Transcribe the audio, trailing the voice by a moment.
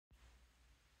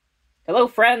Hello,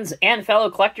 friends and fellow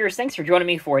collectors. Thanks for joining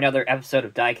me for another episode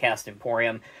of Diecast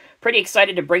Emporium. Pretty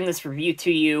excited to bring this review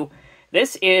to you.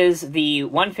 This is the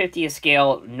 1/50th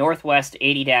scale Northwest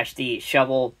 80-D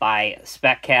shovel by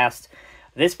SpecCast.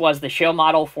 This was the show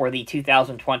model for the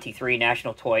 2023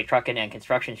 National Toy Trucking and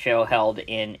Construction Show held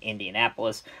in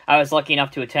Indianapolis. I was lucky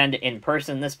enough to attend in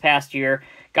person this past year.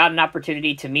 Got an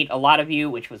opportunity to meet a lot of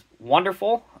you, which was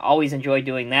wonderful. Always enjoy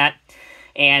doing that.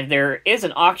 And there is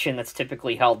an auction that's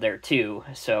typically held there too,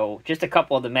 so just a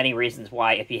couple of the many reasons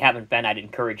why, if you haven't been, I'd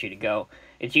encourage you to go.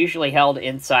 It's usually held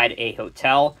inside a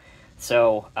hotel,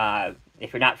 so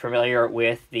if you're not familiar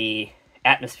with the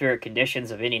atmospheric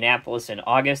conditions of Indianapolis in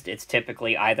August, it's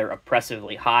typically either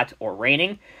oppressively hot or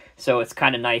raining, so it's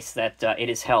kind of nice that it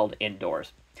is held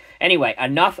indoors. Anyway,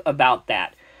 enough about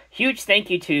that. Huge thank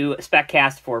you to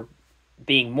SpecCast for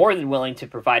being more than willing to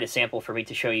provide a sample for me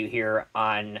to show you here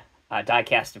on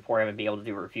Diecast Emporium and be able to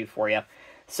do a review for you.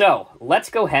 So, let's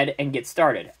go ahead and get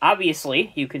started.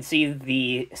 Obviously, you can see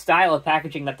the style of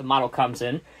packaging that the model comes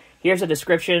in. Here's a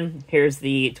description. Here's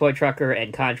the Toy Trucker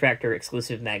and Contractor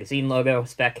exclusive magazine logo,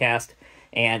 SpecCast,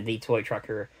 and the Toy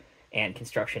Trucker and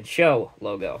Construction Show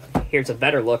logo. Here's a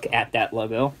better look at that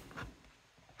logo.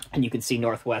 And you can see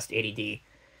Northwest 80D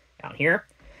down here.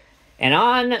 And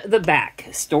on the back,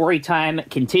 story time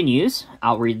continues.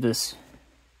 I'll read this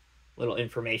little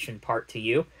information part to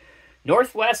you.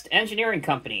 Northwest Engineering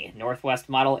Company, Northwest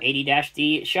Model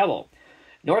 80-D shovel.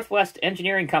 Northwest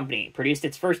Engineering Company produced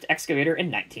its first excavator in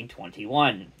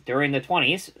 1921. During the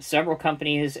 20s, several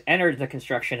companies entered the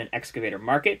construction and excavator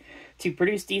market to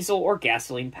produce diesel or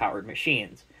gasoline-powered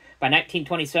machines. By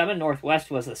 1927, Northwest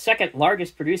was the second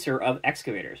largest producer of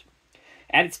excavators.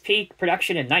 At its peak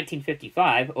production in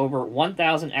 1955, over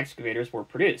 1,000 excavators were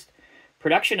produced.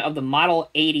 Production of the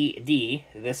Model 80D,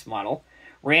 this model,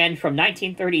 ran from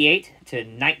 1938 to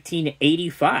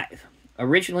 1985.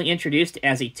 Originally introduced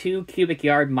as a 2 cubic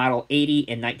yard Model 80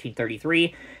 in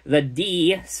 1933, the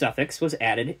D suffix was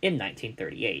added in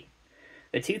 1938.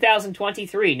 The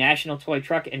 2023 National Toy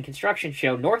Truck and Construction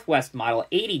Show Northwest Model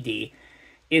 80D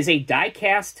is a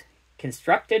die-cast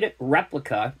constructed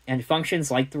replica and functions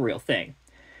like the real thing.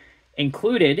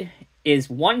 Included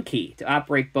is one key to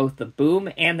operate both the boom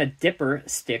and the dipper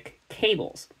stick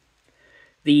cables.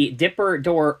 The dipper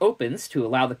door opens to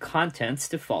allow the contents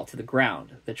to fall to the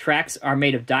ground. The tracks are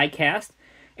made of die cast,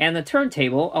 and the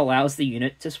turntable allows the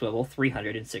unit to swivel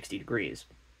 360 degrees.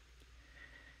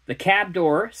 The cab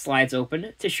door slides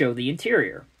open to show the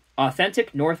interior.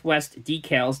 Authentic Northwest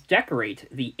decals decorate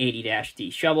the 80-D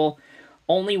shovel.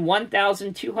 Only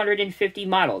 1,250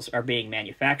 models are being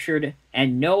manufactured,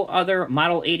 and no other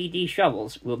Model 80D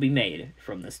shovels will be made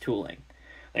from this tooling.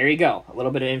 There you go. A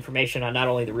little bit of information on not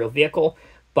only the real vehicle,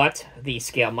 but the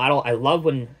scale model. I love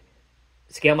when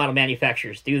scale model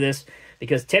manufacturers do this,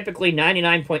 because typically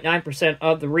 99.9%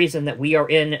 of the reason that we are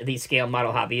in the scale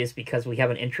model hobby is because we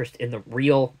have an interest in the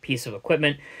real piece of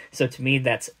equipment. So to me,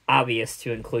 that's obvious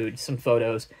to include some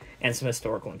photos and some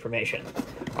historical information.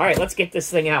 All right, let's get this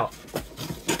thing out.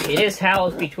 It is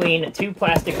housed between two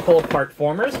plastic pull-apart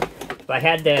formers. If I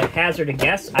had to hazard a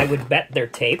guess, I would bet they're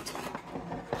taped.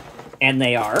 And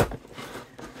they are.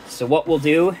 So what we'll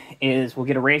do is we'll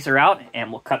get a razor out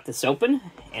and we'll cut this open.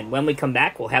 And when we come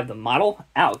back, we'll have the model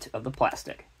out of the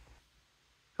plastic.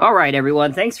 All right,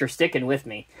 everyone. Thanks for sticking with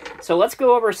me. So let's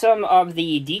go over some of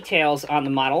the details on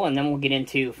the model, and then we'll get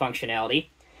into functionality.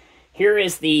 Here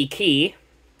is the key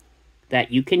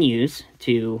that you can use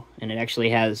to, and it actually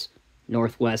has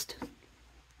Northwest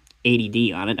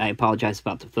 80D on it. I apologize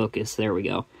about the focus. There we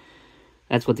go.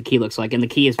 That's what the key looks like. And the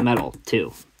key is metal,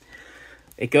 too.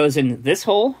 It goes in this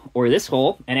hole or this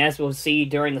hole. And as we'll see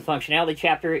during the functionality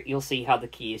chapter, you'll see how the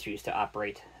key is used to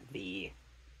operate the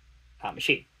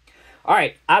machine. All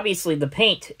right. Obviously, the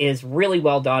paint is really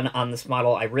well done on this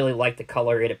model. I really like the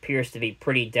color. It appears to be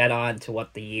pretty dead on to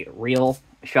what the real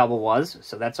shovel was.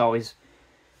 So that's always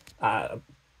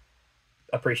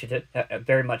appreciative.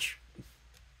 Very much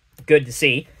good to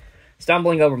see.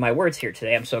 Stumbling over my words here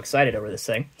today. I'm so excited over this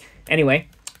thing. Anyway,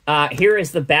 here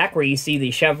is the back where you see the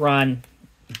chevron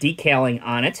decaling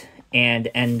on it and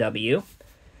NW.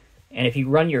 And if you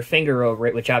run your finger over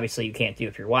it, which obviously you can't do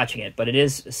if you're watching it, but it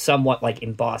is somewhat like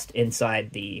embossed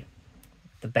inside the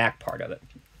back part of it.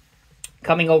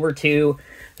 Coming over to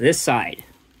this side,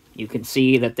 you can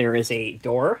see that there is a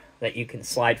door that you can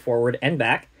slide forward and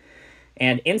back.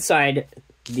 And inside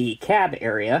the cab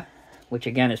area, which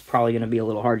again is probably going to be a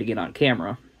little hard to get on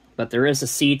camera, but there is a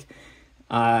seat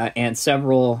and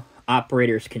several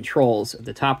operators' controls. At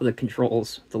the top of the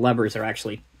controls, the levers are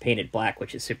actually painted black,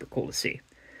 which is super cool to see.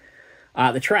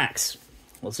 The tracks,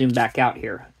 we'll zoom back out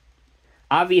here.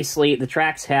 Obviously, the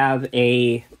tracks have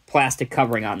a plastic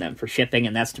covering on them for shipping,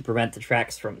 and that's to prevent the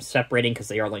tracks from separating because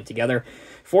they are linked together.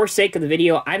 For sake of the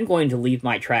video, I'm going to leave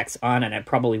my tracks on, and I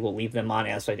probably will leave them on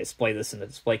as I display this in the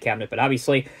display cabinet. But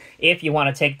obviously, if you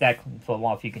want to take that foam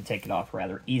off, you can take it off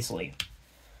rather easily.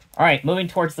 All right, moving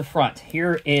towards the front.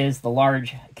 Here is the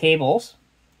large cables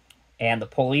and the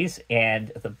pulleys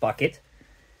and the bucket.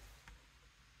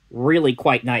 Really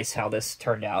quite nice how this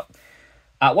turned out.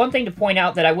 One thing to point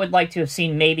out that I would like to have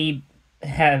seen maybe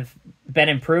have been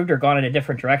improved or gone in a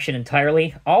different direction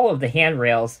entirely. All of the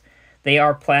handrails, they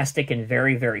are plastic and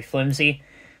very, very flimsy.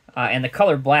 And the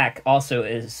color black also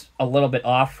is a little bit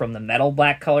off from the metal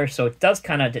black color, so it does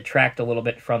kind of detract a little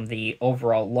bit from the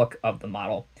overall look of the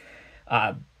model.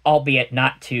 Albeit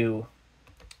not too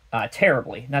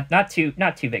terribly, not too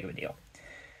big of a deal.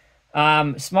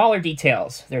 Smaller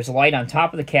details. There's a light on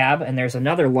top of the cab, and there's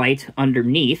another light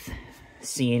underneath,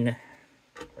 seen,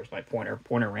 where's my pointer?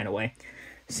 Pointer ran away.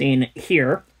 Seen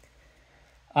here.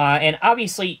 And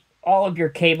obviously, all of your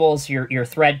cables, your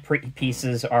thread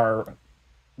pieces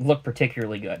look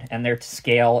particularly good, and they're to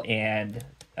scale, and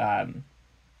I'm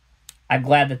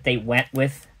glad that they went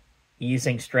with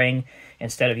using string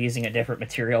instead of using a different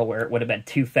material where it would have been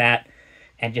too fat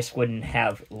and just wouldn't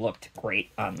have looked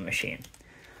great on the machine.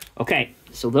 Okay,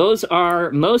 so those are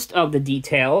most of the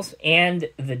details and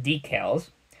the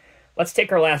decals. Let's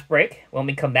take our last break. When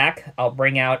we come back, I'll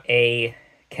bring out a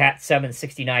Cat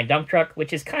 769 dump truck,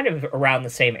 which is kind of around the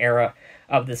same era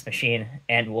of this machine,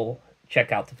 and we'll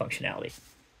check out the functionality.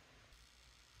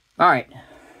 All right.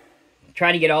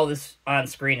 Trying to get all this on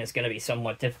screen is going to be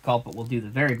somewhat difficult, but we'll do the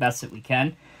very best that we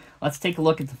can. Let's take a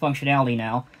look at the functionality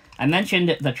now. I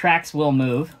mentioned the tracks will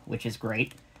move, which is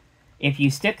great. If you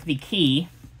stick the key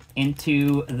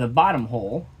into the bottom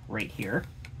hole right here,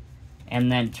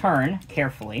 and then turn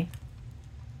carefully,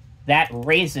 that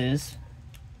raises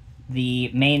the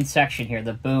main section here,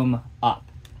 the boom, up.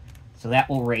 So that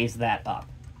will raise that up.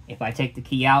 If I take the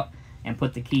key out and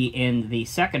put the key in the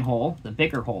second hole, the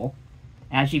bigger hole,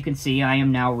 as you can see, I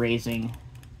am now raising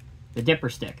the dipper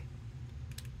stick.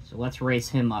 So let's raise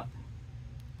him up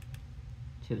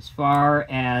to as far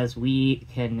as we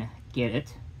can get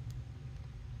it.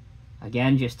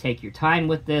 Again, just take your time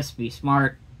with this, be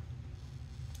smart.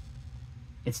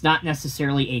 It's not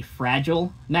necessarily a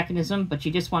fragile mechanism, but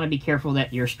you just want to be careful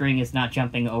that your string is not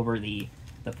jumping over the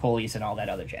pulleys and all that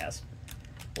other jazz.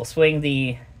 We'll swing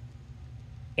the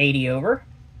 80 over.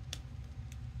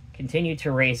 Continue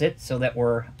to raise it so that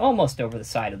we're almost over the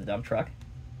side of the dump truck.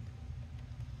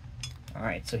 All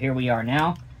right, so here we are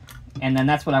now. And then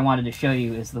that's what I wanted to show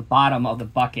you is the bottom of the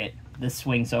bucket. This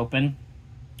swings open,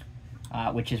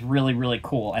 which is really, really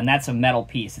cool. And that's a metal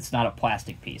piece. It's not a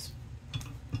plastic piece.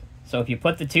 So if you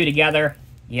put the two together,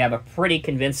 you have a pretty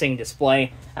convincing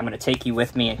display. I'm going to take you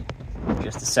with me in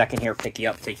just a second here, pick you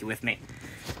up, take you with me.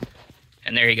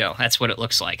 And there you go. That's what it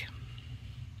looks like.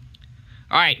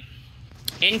 All right.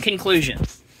 In conclusion,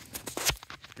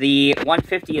 the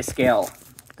 150th scale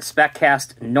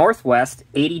SpecCast Northwest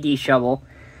 80D shovel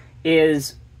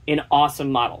is an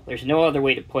awesome model. There's no other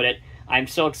way to put it. I'm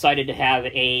so excited to have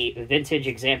a vintage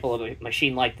example of a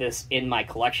machine like this in my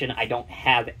collection. I don't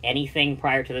have anything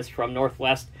prior to this from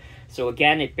Northwest, so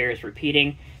again, it bears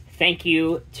repeating. Thank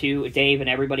you to Dave and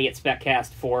everybody at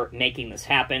SpecCast for making this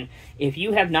happen. If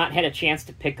you have not had a chance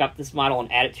to pick up this model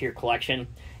and add it to your collection,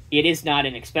 it is not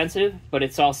inexpensive, but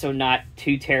it's also not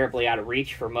too terribly out of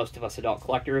reach for most of us adult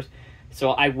collectors, so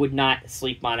I would not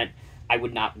sleep on it. I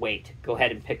would not wait. Go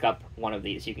ahead and pick up one of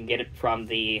these. You can get it from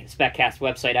the SpecCast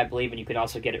website, I believe, and you can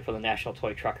also get it from the National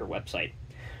Toy Trucker website.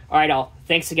 All right, all.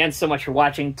 Thanks again so much for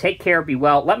watching. Take care. Be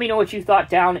well. Let me know what you thought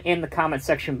down in the comment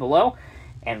section below.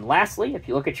 And lastly, if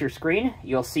you look at your screen,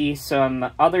 you'll see some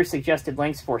other suggested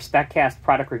links for SpecCast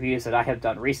product reviews that I have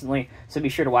done recently, so be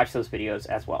sure to watch those videos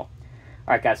as well.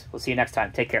 All right, guys. We'll see you next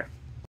time. Take care.